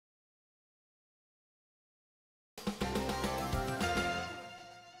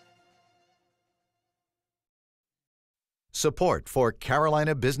Support for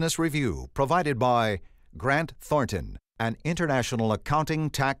Carolina Business Review provided by Grant Thornton, an international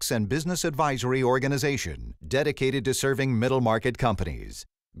accounting, tax, and business advisory organization dedicated to serving middle-market companies.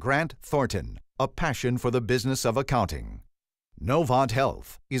 Grant Thornton, a passion for the business of accounting. Novant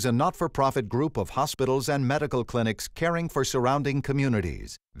Health is a not-for-profit group of hospitals and medical clinics caring for surrounding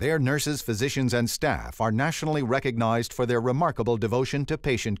communities. Their nurses, physicians, and staff are nationally recognized for their remarkable devotion to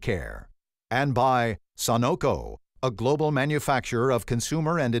patient care. And by Sonoco, a global manufacturer of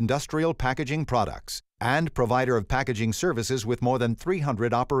consumer and industrial packaging products and provider of packaging services with more than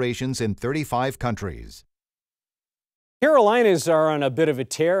 300 operations in 35 countries. Carolinas are on a bit of a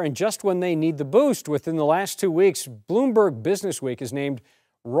tear, and just when they need the boost, within the last 2 weeks, Bloomberg Businessweek has named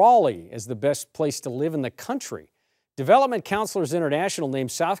Raleigh as the best place to live in the country. Development Counselors International named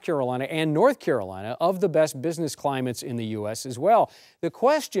South Carolina and North Carolina of the best business climates in the U.S. as well. The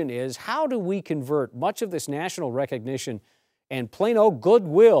question is, how do we convert much of this national recognition and plain old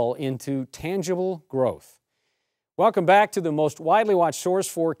goodwill into tangible growth? Welcome back to the most widely watched source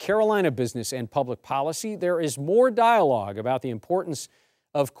for Carolina business and public policy. There is more dialogue about the importance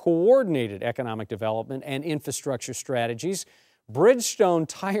of coordinated economic development and infrastructure strategies. Bridgestone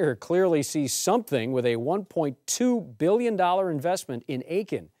Tire clearly sees something with a $1.2 billion investment in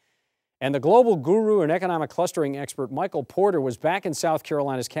Aiken. And the global guru and economic clustering expert Michael Porter was back in South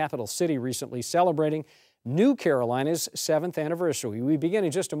Carolina's capital city recently celebrating New Carolina's 7th anniversary. We begin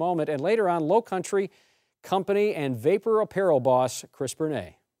in just a moment, and later on, Low Country Company and Vapor Apparel boss Chris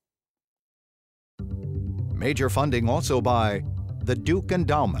Bernat. Major funding also by the Duke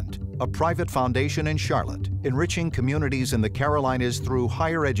Endowment, a private foundation in Charlotte, enriching communities in the Carolinas through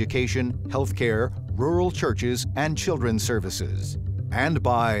higher education, healthcare, rural churches, and children's services. And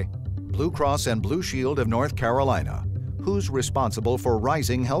by Blue Cross and Blue Shield of North Carolina, who's responsible for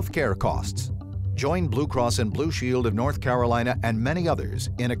rising healthcare costs. Join Blue Cross and Blue Shield of North Carolina and many others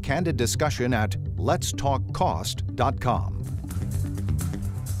in a candid discussion at letstalkcost.com.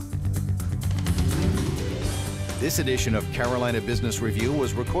 This edition of Carolina Business Review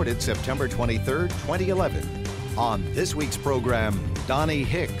was recorded September 23, 2011. On this week's program, Donny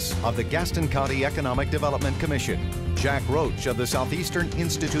Hicks of the Gaston County Economic Development Commission, Jack Roach of the Southeastern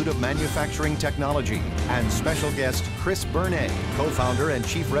Institute of Manufacturing Technology, and special guest Chris Bernat, co-founder and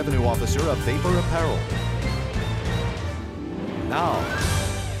chief revenue officer of Vapor Apparel. Now,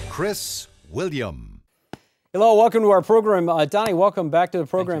 Chris William. Hello, welcome to our program. Donny, welcome back to the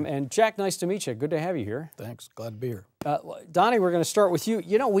program. And Jack, nice to meet you. Good to have you here. Thanks. Glad to be here. Donny, we're going to start with you.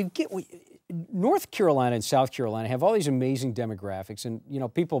 You know, North Carolina and South Carolina have all these amazing demographics. And, you know,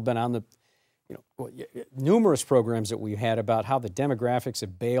 people have been on the, numerous programs that we've had about how the demographics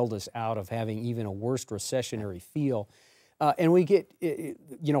have bailed us out of having even a worse recessionary feel. And we get,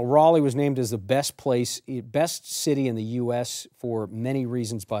 Raleigh was named as the best city in the U.S. for many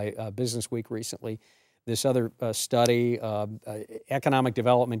reasons by Business Week recently. This other study, economic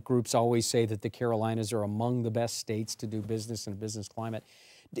development groups always say that the Carolinas are among the best states to do business in a business climate.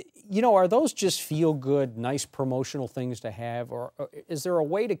 You know, are those just feel-good, nice promotional things to have, or is there a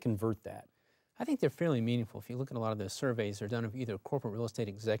way to convert that? I think they're fairly meaningful. If you look at a lot of those surveys, they're done of either corporate real estate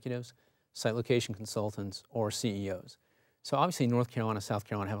executives, site location consultants, or CEOs. So obviously North Carolina, South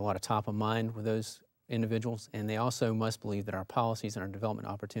Carolina have a lot of top of mind with those individuals, and they also must believe that our policies and our development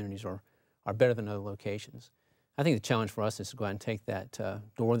opportunities are better than other locations. I think the challenge for us is to go out and take that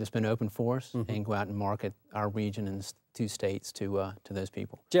door that's been open for us and go out and market our region and the 2 states to those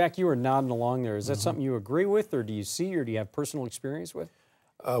people. Jack, you were nodding along there. Is that something you agree with, or do you see, or do you have personal experience with?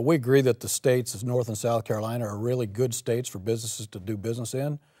 We agree that the states of North and South Carolina are really good states for businesses to do business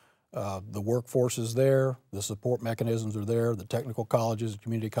in. The workforce is there, the support mechanisms are there, the technical colleges,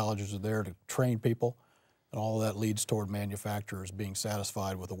 community colleges are there to train people. And all of that leads toward manufacturers being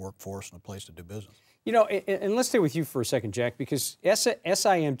satisfied with a workforce and a place to do business. You know, and let's stay with you for a second, Jack, because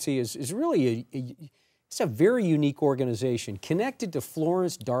SIMT is really it's a very unique organization connected to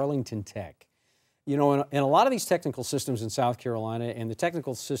Florence Darlington Tech. You know, and a lot of these technical systems in South Carolina and the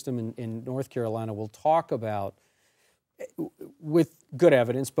technical system in North Carolina will talk about, with good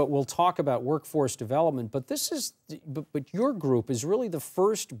evidence, but we'll talk about workforce development. But but your group is really the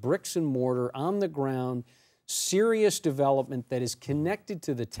first bricks and mortar, on the ground, serious development that is connected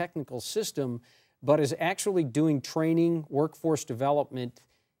to the technical system, but is actually doing training, workforce development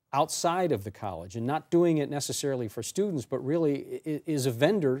outside of the college and not doing it necessarily for students, but really is a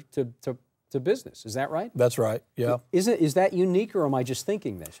vendor to business. Is that right? That's right, yeah. Is that unique, or am I just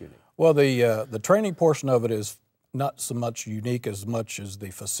thinking that's unique? Well, the training portion of it is not so much unique as much as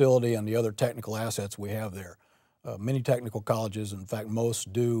the facility and the other technical assets we have there. Many technical colleges, in fact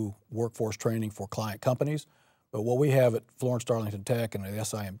most, do workforce training for client companies, But what we have at Florence Darlington Tech and at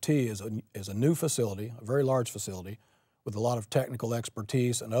SIMT is a new facility, a very large facility, with a lot of technical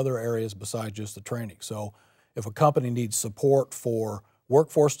expertise and other areas besides just the training. So if a company needs support for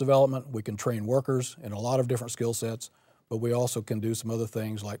workforce development, we can train workers in a lot of different skill sets, but we also can do some other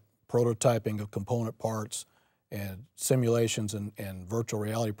things like prototyping of component parts and simulations and virtual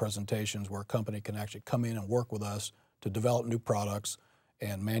reality presentations where a company can actually come in and work with us to develop new products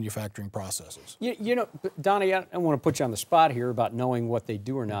and manufacturing processes. You know, Donny, I don't want to put you on the spot here about knowing what they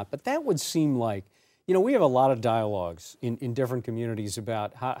do or not, but that would seem like, you know, we have a lot of dialogues in different communities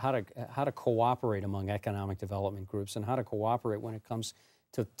about how to cooperate among economic development groups and how to cooperate when it comes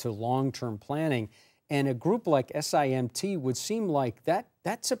to long-term planning. And a group like SIMT would seem like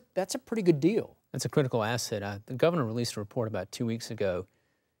that's a pretty good deal. That's a critical asset. The governor released a report about 2 weeks ago,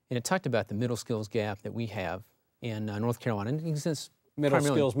 and it talked about the middle skills gap that we have in North Carolina. And it exists middle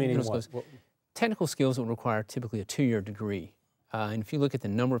skills meaning middle what? Skills. Technical skills would require typically a 2-year degree. And if you look at the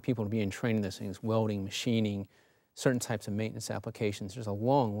number of people being trained in those things, welding, machining, certain types of maintenance applications, there's a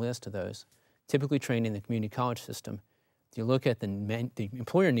long list of those, typically trained in the community college system. If you look at the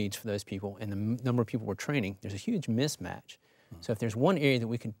employer needs for those people and the number of people we're training, there's a huge mismatch. So if there's one area that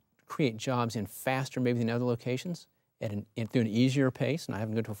we can create jobs in faster maybe than other locations through an easier pace, and I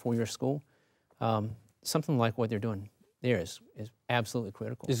haven't gone to a 4-year school, something like what they're doing there is absolutely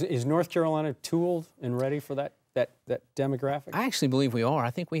critical. Is North Carolina tooled and ready for that demographic? I actually believe we are.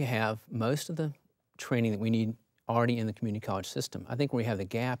 I think we have most of the training that we need already in the community college system. I think where we have the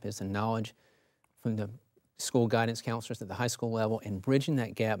gap is the knowledge from the school guidance counselors at the high school level and bridging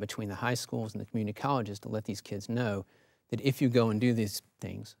that gap between the high schools and the community colleges to let these kids know that if you go and do these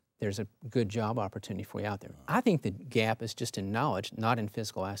things, there's a good job opportunity for you out there. I think the gap is just in knowledge, not in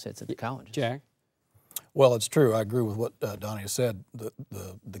physical assets at the colleges. Jack? Well, it's true. I agree with what Donny has said.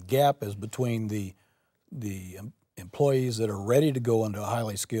 The gap is between the employees that are ready to go into a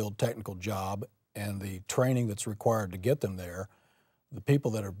highly skilled technical job and the training that's required to get them there. The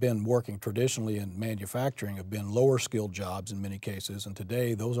people that have been working traditionally in manufacturing have been lower skilled jobs in many cases, and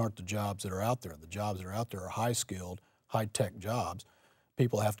today those aren't the jobs that are out there. The jobs that are out there are high skilled, high tech jobs.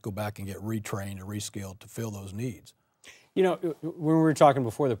 People have to go back and get retrained and reskilled to fill those needs. You know, when we were talking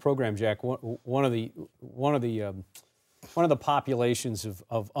before the program, Jack, one of the populations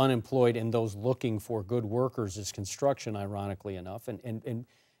of unemployed and those looking for good workers is construction, ironically enough. And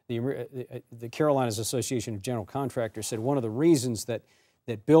the Carolinas Association of General Contractors said one of the reasons that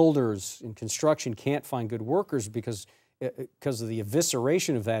builders in construction can't find good workers because of the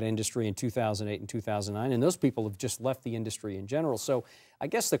evisceration of that industry in 2008 and 2009, and those people have just left the industry in general. So I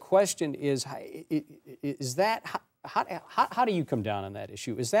guess the question is that how do you come down on that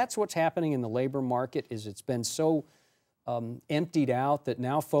issue? Is that what's happening in the labor market? Is it's been so emptied out that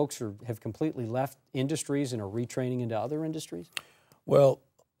now folks have completely left industries and are retraining into other industries? Well,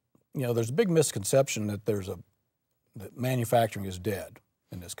 you know, there's a big misconception that that manufacturing is dead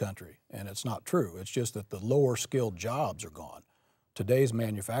in this country, and it's not true. It's just that the lower skilled jobs are gone. Today's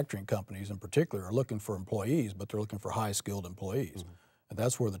manufacturing companies in particular are looking for employees, but they're looking for high skilled employees. Mm-hmm. And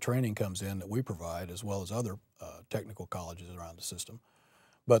that's where the training comes in that we provide, as well as other technical colleges around the system.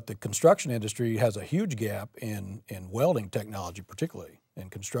 But the construction industry has a huge gap in welding technology, particularly in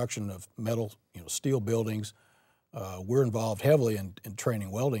construction of metal, steel buildings. We're involved heavily in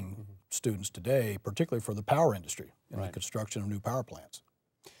training welding students today, particularly for the power industry in the construction of new power plants.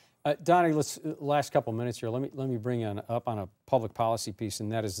 Donny, last couple minutes here. Let me bring you up on a public policy piece,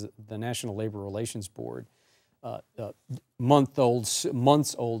 and that is the National Labor Relations Board. Months old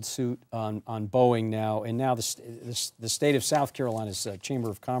suit on Boeing now, and now the state of South Carolina's Chamber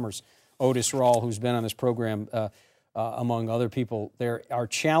of Commerce, Otis Rawle, who's been on this program among other people, they are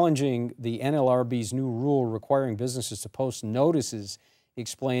challenging the NLRB's new rule requiring businesses to post notices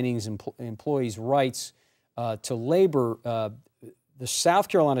explaining employees' rights to labor. The South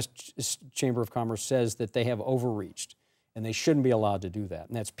Carolina Chamber of Commerce says that they have overreached, and they shouldn't be allowed to do that.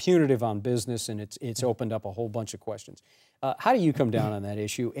 And that's punitive on business, and it's opened up a whole bunch of questions. How do you come down on that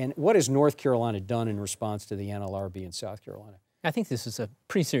issue, and what has North Carolina done in response to the NLRB in South Carolina? I think this is a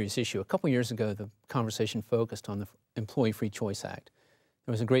pretty serious issue. A couple years ago, the conversation focused on the Employee Free Choice Act.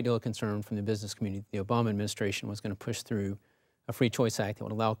 There was a great deal of concern from the business community. The Obama administration was going to push through a Free Choice Act that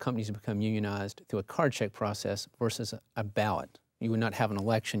would allow companies to become unionized through a card check process versus a ballot. You would not have an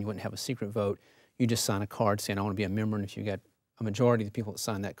election. You wouldn't have a secret vote. You just sign a card saying, I want to be a member, and if you got a majority of the people that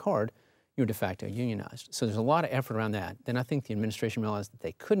sign that card, you're de facto unionized. So there's a lot of effort around that. Then I think the administration realized that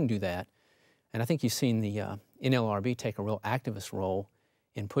they couldn't do that, and I think you've seen the NLRB take a real activist role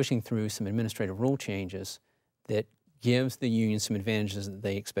in pushing through some administrative rule changes that gives the union some advantages that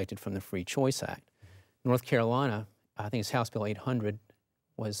they expected from the Free Choice Act. North Carolina, I think it's House Bill 800,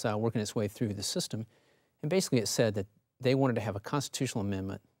 was working its way through the system. And basically it said that they wanted to have a constitutional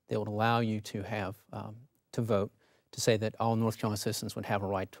amendment that would allow you to have, to vote, to say that all North Carolina citizens would have a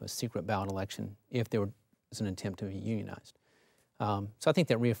right to a secret ballot election if there was an attempt to be unionized. So I think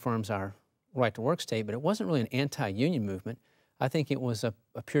that reaffirms our right to work state, but it wasn't really an anti-union movement. I think it was a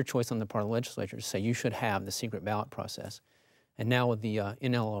pure choice on the part of the legislature to say you should have the secret ballot process. And now with the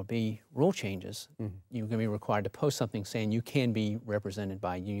NLRB rule changes, you're going to be required to post something saying you can be represented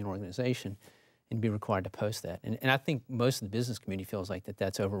by a union organization and be required to post that. And I think most of the business community feels like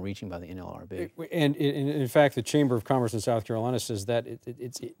that's overreaching by the NLRB. And in fact, the Chamber of Commerce in South Carolina says that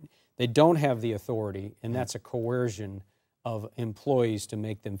they don't have the authority, and that's a coercion of employees to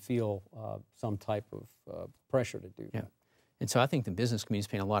make them feel some type of pressure to do that. And so I think the business community is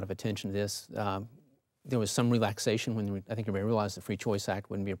paying a lot of attention to this. There was some relaxation when I think everybody realized the Free Choice Act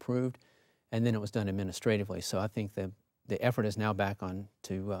wouldn't be approved, and then it was done administratively. So I think the effort is now back on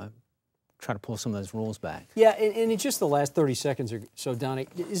to try to pull some of those rules back. Yeah, and in just the last 30 seconds or so, Donny,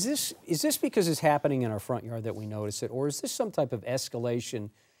 is this because it's happening in our front yard that we notice it, or is this some type of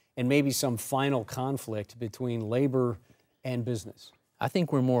escalation and maybe some final conflict between labor and business? I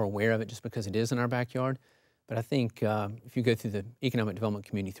think we're more aware of it just because it is in our backyard. But I think if you go through the economic development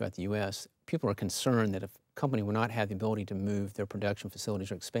community throughout the U.S., people are concerned that if a company will not have the ability to move their production facilities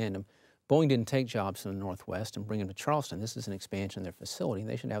or expand them, Boeing didn't take jobs from the Northwest and bring them to Charleston. This is an expansion of their facility.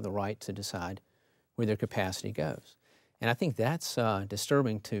 They should have the right to decide where their capacity goes. And I think that's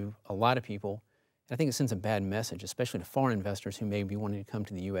disturbing to a lot of people. And I think it sends a bad message, especially to foreign investors who may be wanting to come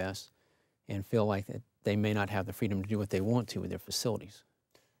to the U.S. and feel like that they may not have the freedom to do what they want to with their facilities.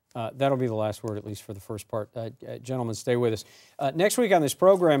 That'll be the last word, at least for the first part. Gentlemen, stay with us. Next week on this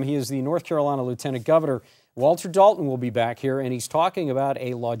program, he is the North Carolina Lieutenant Governor. Walter Dalton will be back here, and he's talking about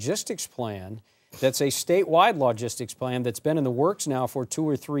a logistics plan that's a statewide logistics plan that's been in the works now for 2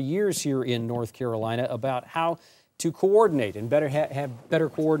 or 3 years here in North Carolina about how to coordinate and have better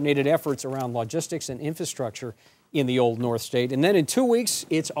coordinated efforts around logistics and infrastructure in the Old North State. And then in 2 weeks,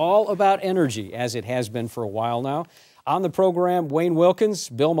 it's all about energy, as it has been for a while now. On the program, Wayne Wilkins,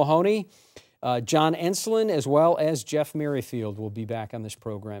 Bill Mahoney, John Enslin, as well as Jeff Merrifield will be back on this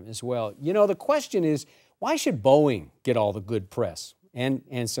program as well. You know, the question is, why should Boeing get all the good press and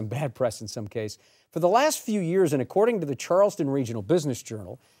some bad press in some case? For the last few years, and according to the Charleston Regional Business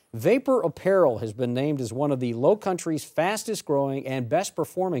Journal, Vapor Apparel has been named as one of the Low Country's fastest growing and best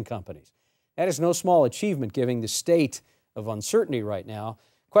performing companies. That is no small achievement given the state of uncertainty right now.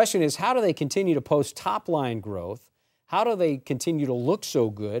 Question is, how do they continue to post top-line growth? How do they continue to look so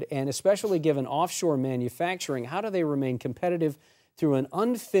good? And especially given offshore manufacturing, how do they remain competitive through an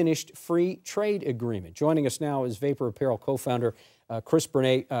unfinished free trade agreement? Joining us now is Vapor Apparel co-founder Chris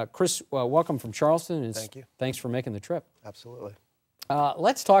Bernat. Chris, welcome from Charleston. Thank you. Thanks for making the trip. Absolutely.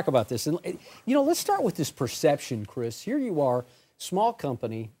 Let's talk about this. And, you know, let's start with this perception, Chris. Here you are, small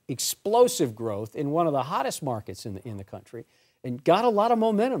company, explosive growth in one of the hottest markets in the country, and got a lot of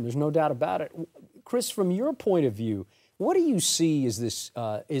momentum. There's no doubt about it. Chris, from your point of view, what do you see as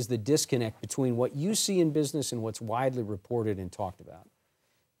is the disconnect between what you see in business and what's widely reported and talked about?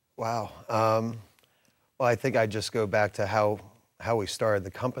 Wow. Well, I think I just go back to how we started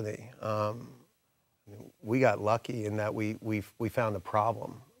the company. We got lucky in that we found a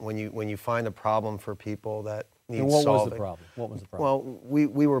problem. When you find a problem for people that needs solving. And what was the problem? What was the problem? Well,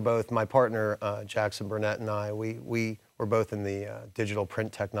 we were both, my partner Jackson Bernat and I, we were both in the digital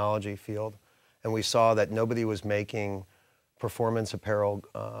print technology field, and we saw that nobody was making performance apparel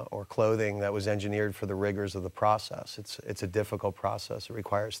or clothing that was engineered for the rigors of the process. It's a difficult process. It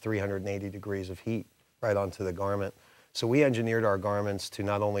requires 380 degrees of heat right onto the garment. So we engineered our garments to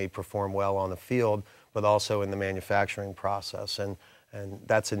not only perform well on the field, but also in the manufacturing process. And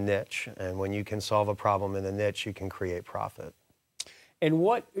that's a niche. And when you can solve a problem in a niche, you can create profit. And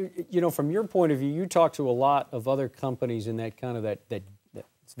what, you know, from your point of view, you talk to a lot of other companies in that kind of that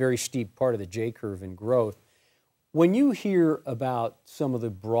very steep part of the J-curve in growth. When you hear about some of the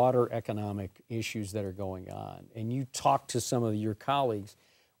broader economic issues that are going on, and you talk to some of your colleagues,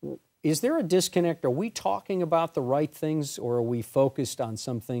 is there a disconnect? Are we talking about the right things, or are we focused on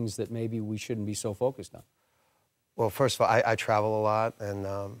some things that maybe we shouldn't be so focused on? Well, first of all, I travel a lot, and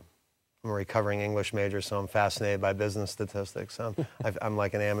I'm a recovering English major, so I'm fascinated by business statistics. I'm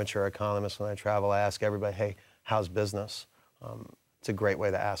like an amateur economist. When I travel, I ask everybody, hey, how's business? It's a great way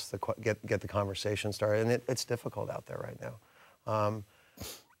to ask get the conversation started, and it's difficult out there right now.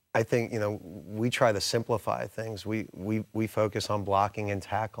 I think, you know, we try to simplify things. We focus on blocking and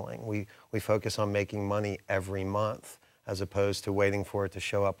tackling. We focus on making money every month, as opposed to waiting for it to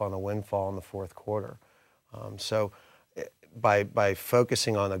show up on a windfall in the fourth quarter. So by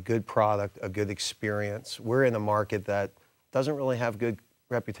focusing on a good product, a good experience, we're in a market that doesn't really have good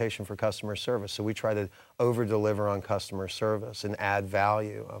reputation for customer service. So we try to over-deliver on customer service and add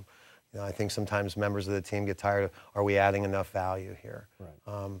value. I think sometimes members of the team get tired of, are we adding enough value here?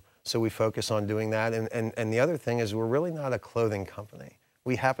 Right. So we focus on doing that. And the other thing is we're really not a clothing company.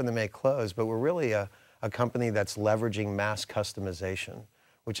 We happen to make clothes, but we're really a company that's leveraging mass customization,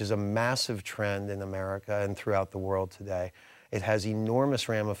 which is a massive trend in America and throughout the world today. It has enormous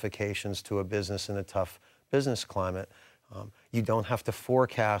ramifications to a business in a tough business climate. You don't have to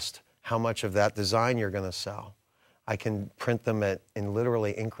forecast how much of that design you're going to sell. I can print them in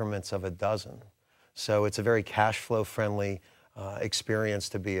literally increments of a dozen. So it's a very cash flow friendly experience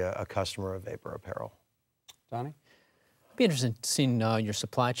to be a customer of Vapor Apparel. Donny? I'd be interested in seeing your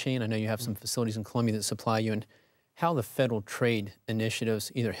supply chain. I know you have some facilities in Columbia that supply you, and how the federal trade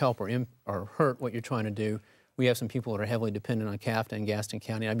initiatives either help or hurt what you're trying to do. We have some people that are heavily dependent on CAFTA and Gaston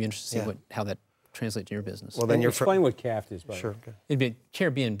County. I'd be interested to see how that translates to your business. Well, then explain what CAFTA is. Sure. It'd be a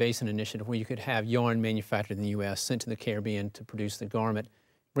Caribbean Basin initiative where you could have yarn manufactured in the U.S., sent to the Caribbean to produce the garment,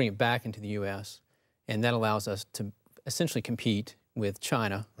 bring it back into the U.S., and that allows us to essentially compete with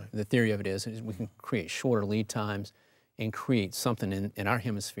China. Right. The theory of it is we can create shorter lead times and create something in our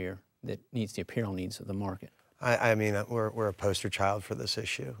hemisphere that meets the apparel needs of the market. I mean, we're a poster child for this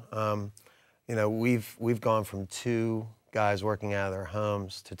issue. We've gone from 2 guys working out of their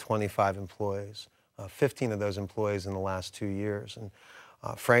homes to 25 employees, 15 of those employees in the last 2 years. And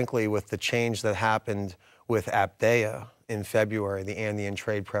frankly, with the change that happened with APDEA in February, the Andean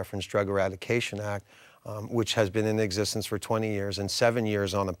Trade Preference Drug Eradication Act, which has been in existence for 20 years and 7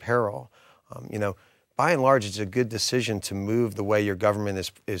 years on apparel, by and large, it's a good decision to move the way your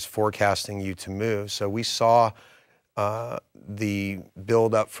government is forecasting you to move. So we saw the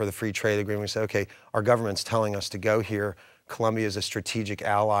build up for the free trade agreement. We said, okay, our government's telling us to go here. Colombia is a strategic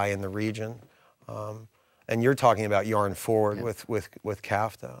ally in the region. And you're talking about yarn forward with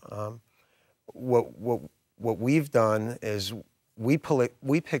CAFTA. What we've done is we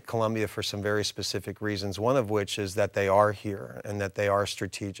picked Colombia for some very specific reasons, one of which is that they are here and that they are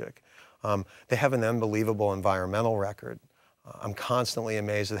strategic. They have an unbelievable environmental record. I'm constantly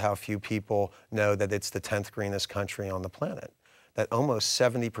amazed at how few people know that it's the 10th greenest country on the planet, that almost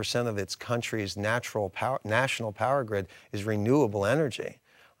 70% of its country's national power grid is renewable energy.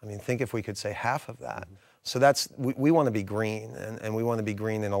 I mean, think if we could say half of that. So we want to be green, and we want to be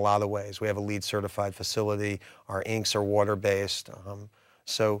green in a lot of ways. We have a LEED certified facility. Our inks are water-based.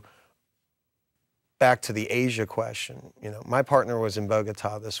 So back to the Asia question, my partner was in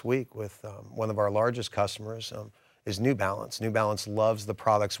Bogota this week with one of our largest customers, is New Balance. New Balance loves the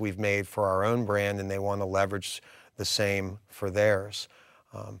products we've made for our own brand, and they want to leverage the same for theirs.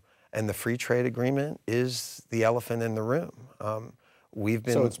 And the free trade agreement is the elephant in the room.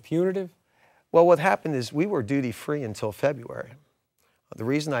 So it's punitive? Well, what happened is we were duty-free until February. The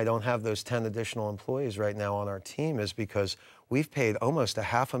reason I don't have those 10 additional employees right now on our team is because we've paid almost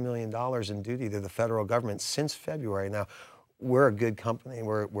 $500,000 in duty to the federal government since February. Now, we're a good company,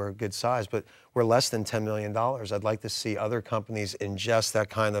 we're a good size, but we're less than $10 million. I'd like to see other companies ingest that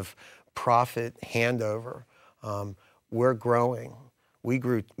kind of profit handover. We're growing.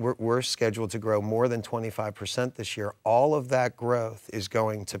 We're scheduled to grow more than 25% this year. All of that growth is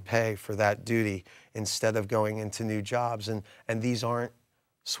going to pay for that duty instead of going into new jobs. And these aren't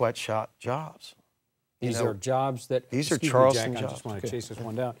sweatshop jobs. These are jobs that... These are Charleston jobs. I just want to chase this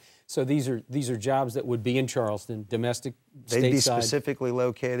one down. So these are jobs that would be in Charleston, domestic, stateside. They'd be specifically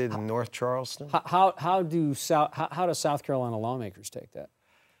located in North Charleston. How do South Carolina lawmakers take that?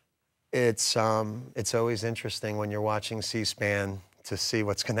 It's always interesting when you're watching C-SPAN to see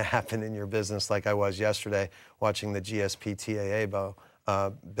what's going to happen in your business, like I was yesterday watching the GSP-TAA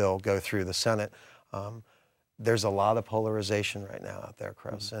bill go through the Senate. There's a lot of polarization right now out there,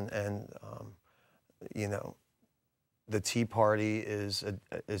 Chris, and the Tea Party is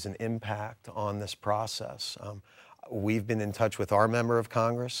an impact on this process. We've been in touch with our member of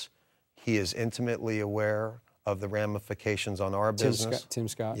Congress. He is intimately aware of the ramifications on our business. Tim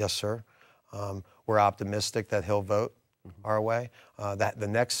Scott? Yes, sir. We're optimistic that he'll vote our way. That the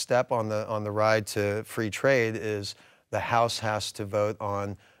next step on the ride to free trade is the House has to vote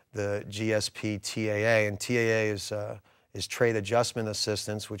on the GSP TAA, and TAA is trade adjustment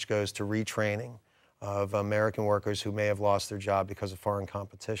assistance, which goes to retraining of American workers who may have lost their job because of foreign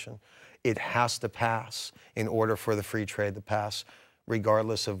competition. It has to pass in order for the free trade to pass,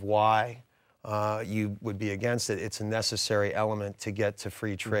 regardless of why you would be against it. It's a necessary element to get to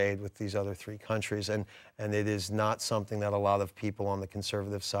free trade with these other 3 countries, and it is not something that a lot of people on the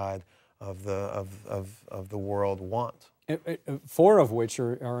conservative side of the world want. 4 of which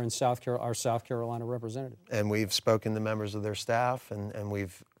are in South Carolina representative. And we've spoken to members of their staff, and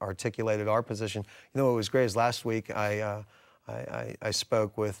we've articulated our position. You know, what was great is last week I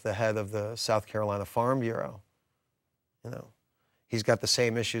spoke with the head of the South Carolina Farm Bureau. You know, he's got the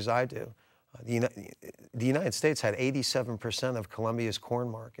same issues I do. The United States had 87% of Colombia's corn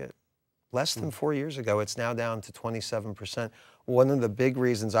market. Less than 4 years ago, it's now down to 27%. One of the big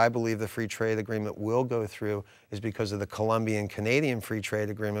reasons I believe the free trade agreement will go through is because of the Colombian-Canadian free trade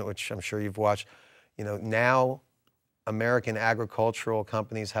agreement, which I'm sure you've watched. You know, now American agricultural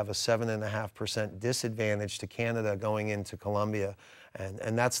companies have a 7.5% disadvantage to Canada going into Colombia,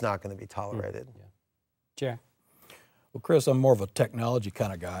 and that's not going to be tolerated. Yeah. Jack? Well, Chris, I'm more of a technology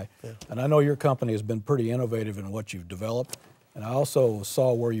kind of guy, and I know your company has been pretty innovative in what you've developed. And I also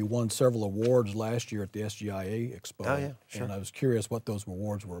saw where you won several awards last year at the SGIA Expo. Oh, yeah, sure. And I was curious what those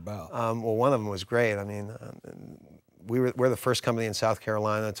awards were about. Well, one of them was great. I mean, we're the first company in South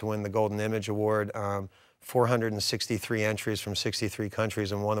Carolina to win the Golden Image Award. 463 entries from 63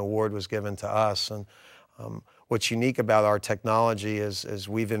 countries, and one award was given to us. And what's unique about our technology is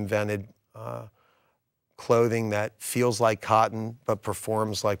we've invented clothing that feels like cotton but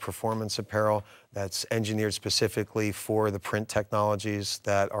performs like performance apparel, that's engineered specifically for the print technologies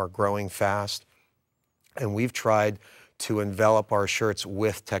that are growing fast. And we've tried to envelop our shirts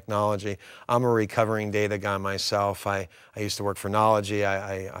with technology. I'm a recovering data guy myself. I used to work for Knology.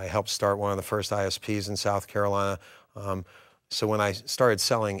 I helped start one of the first ISPs in South Carolina. So when I started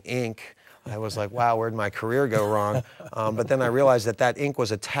selling ink, I was like, wow, where'd my career go wrong? But then I realized that ink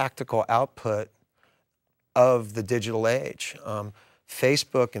was a tactical output of the digital age.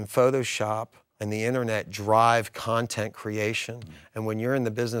 Facebook and Photoshop and the internet drive content creation. And when you're in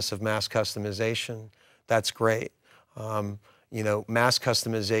the business of mass customization, that's great. You know, mass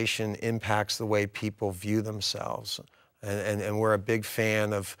customization impacts the way people view themselves. And we're a big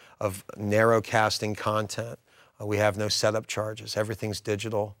fan of narrow-casting content. We have no setup charges. Everything's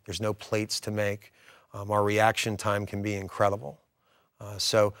digital. There's no plates to make. Our reaction time can be incredible.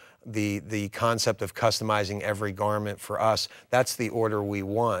 So the concept of customizing every garment for us, that's the order we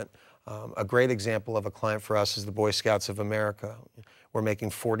want. A great example of a client for us is the Boy Scouts of America. We're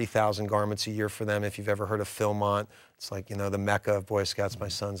making 40,000 garments a year for them. If you've ever heard of Philmont, it's like, you know, the mecca of Boy Scouts. My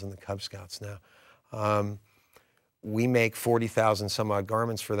son's in the Cub Scouts now. We make 40,000 some odd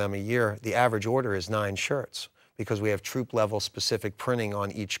garments for them a year. The average order is 9 shirts because we have troop level specific printing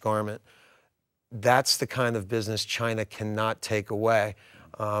on each garment. That's the kind of business China cannot take away.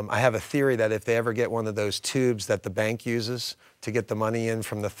 I have a theory that if they ever get one of those tubes that the bank uses to get the money in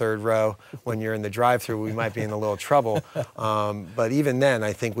from the 3rd row when you're in the drive-through, we might be in a little trouble. But even then,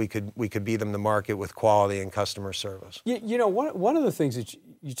 I think we could beat them to market with quality and customer service. You know, one of the things that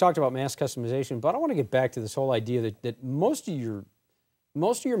you talked about mass customization, but I want to get back to this whole idea that most of your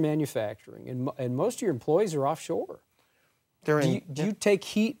manufacturing and most of your employees are offshore. Do you take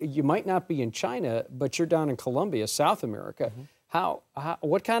heat? You might not be in China, but you're down in Colombia, South America. Mm-hmm.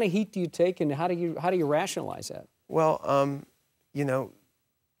 What kind of heat do you take, and how do you rationalize that? Well, you know,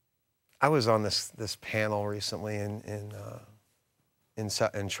 I was on this panel recently in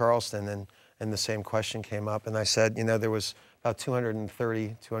Charleston, and the same question came up, and I said, you know, there was about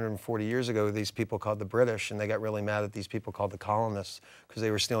 230, 240 years ago, these people called the British, and they got really mad at these people called the colonists because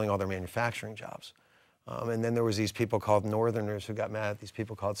they were stealing all their manufacturing jobs. And then there was these people called Northerners who got mad at these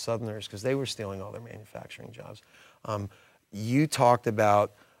people called Southerners because they were stealing all their manufacturing jobs. You talked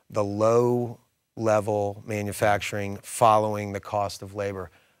about the low-level manufacturing following the cost of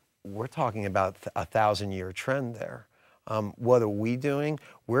labor. We're talking about a 1,000-year trend there. What are we doing?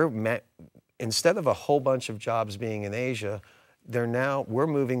 Instead of a whole bunch of jobs being in Asia, we're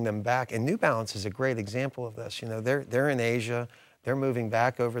moving them back. And New Balance is a great example of this. You know, they're in Asia. They're moving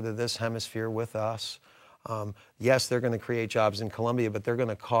back over to this hemisphere with us. Yes, they're going to create jobs in Colombia, but they're going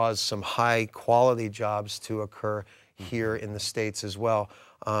to cause some high-quality jobs to occur here in the States as well.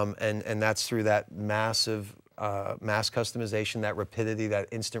 And that's through that massive mass customization, that rapidity, that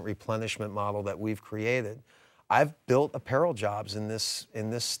instant replenishment model that we've created. I've built apparel jobs in this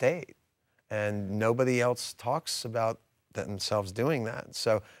state, and nobody else talks about themselves doing that.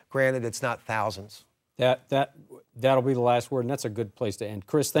 So granted, it's not thousands. That'll be the last word, and that's a good place to end.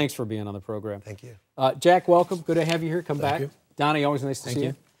 Chris, thanks for being on the program. Thank you. Jack, welcome. Good to have you here. Come Thank back. you. Donny, always nice to Thank see you.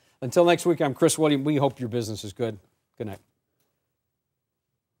 you. Until next week, I'm Chris William. We hope your business is good. Good night.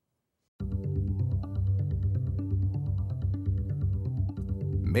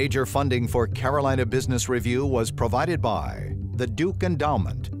 Major funding for Carolina Business Review was provided by the Duke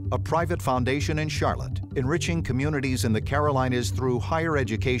Endowment, a private foundation in Charlotte, enriching communities in the Carolinas through higher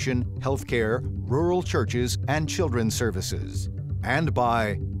education, healthcare, rural churches, and children's services. And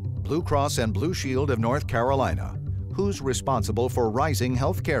by Blue Cross and Blue Shield of North Carolina, who's responsible for rising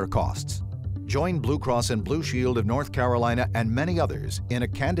healthcare costs. Join Blue Cross and Blue Shield of North Carolina and many others in a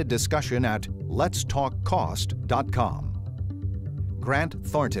candid discussion at letstalkcost.com. Grant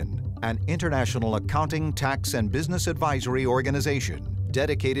Thornton, an international accounting, tax, and business advisory organization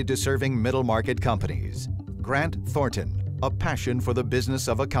dedicated to serving middle-market companies. Grant Thornton, a passion for the business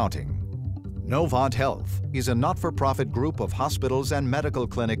of accounting. Novant Health is a not-for-profit group of hospitals and medical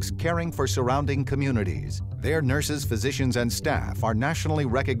clinics caring for surrounding communities. Their nurses, physicians, and staff are nationally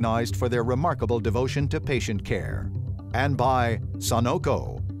recognized for their remarkable devotion to patient care. And by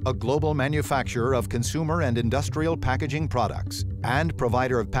Sonoco, a global manufacturer of consumer and industrial packaging products and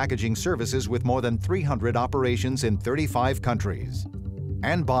provider of packaging services with more than 300 operations in 35 countries.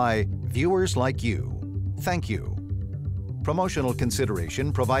 And by viewers like you. Thank you. Promotional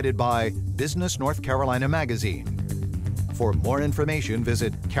consideration provided by Business North Carolina Magazine. For more information,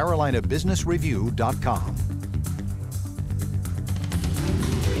 visit carolinabusinessreview.com.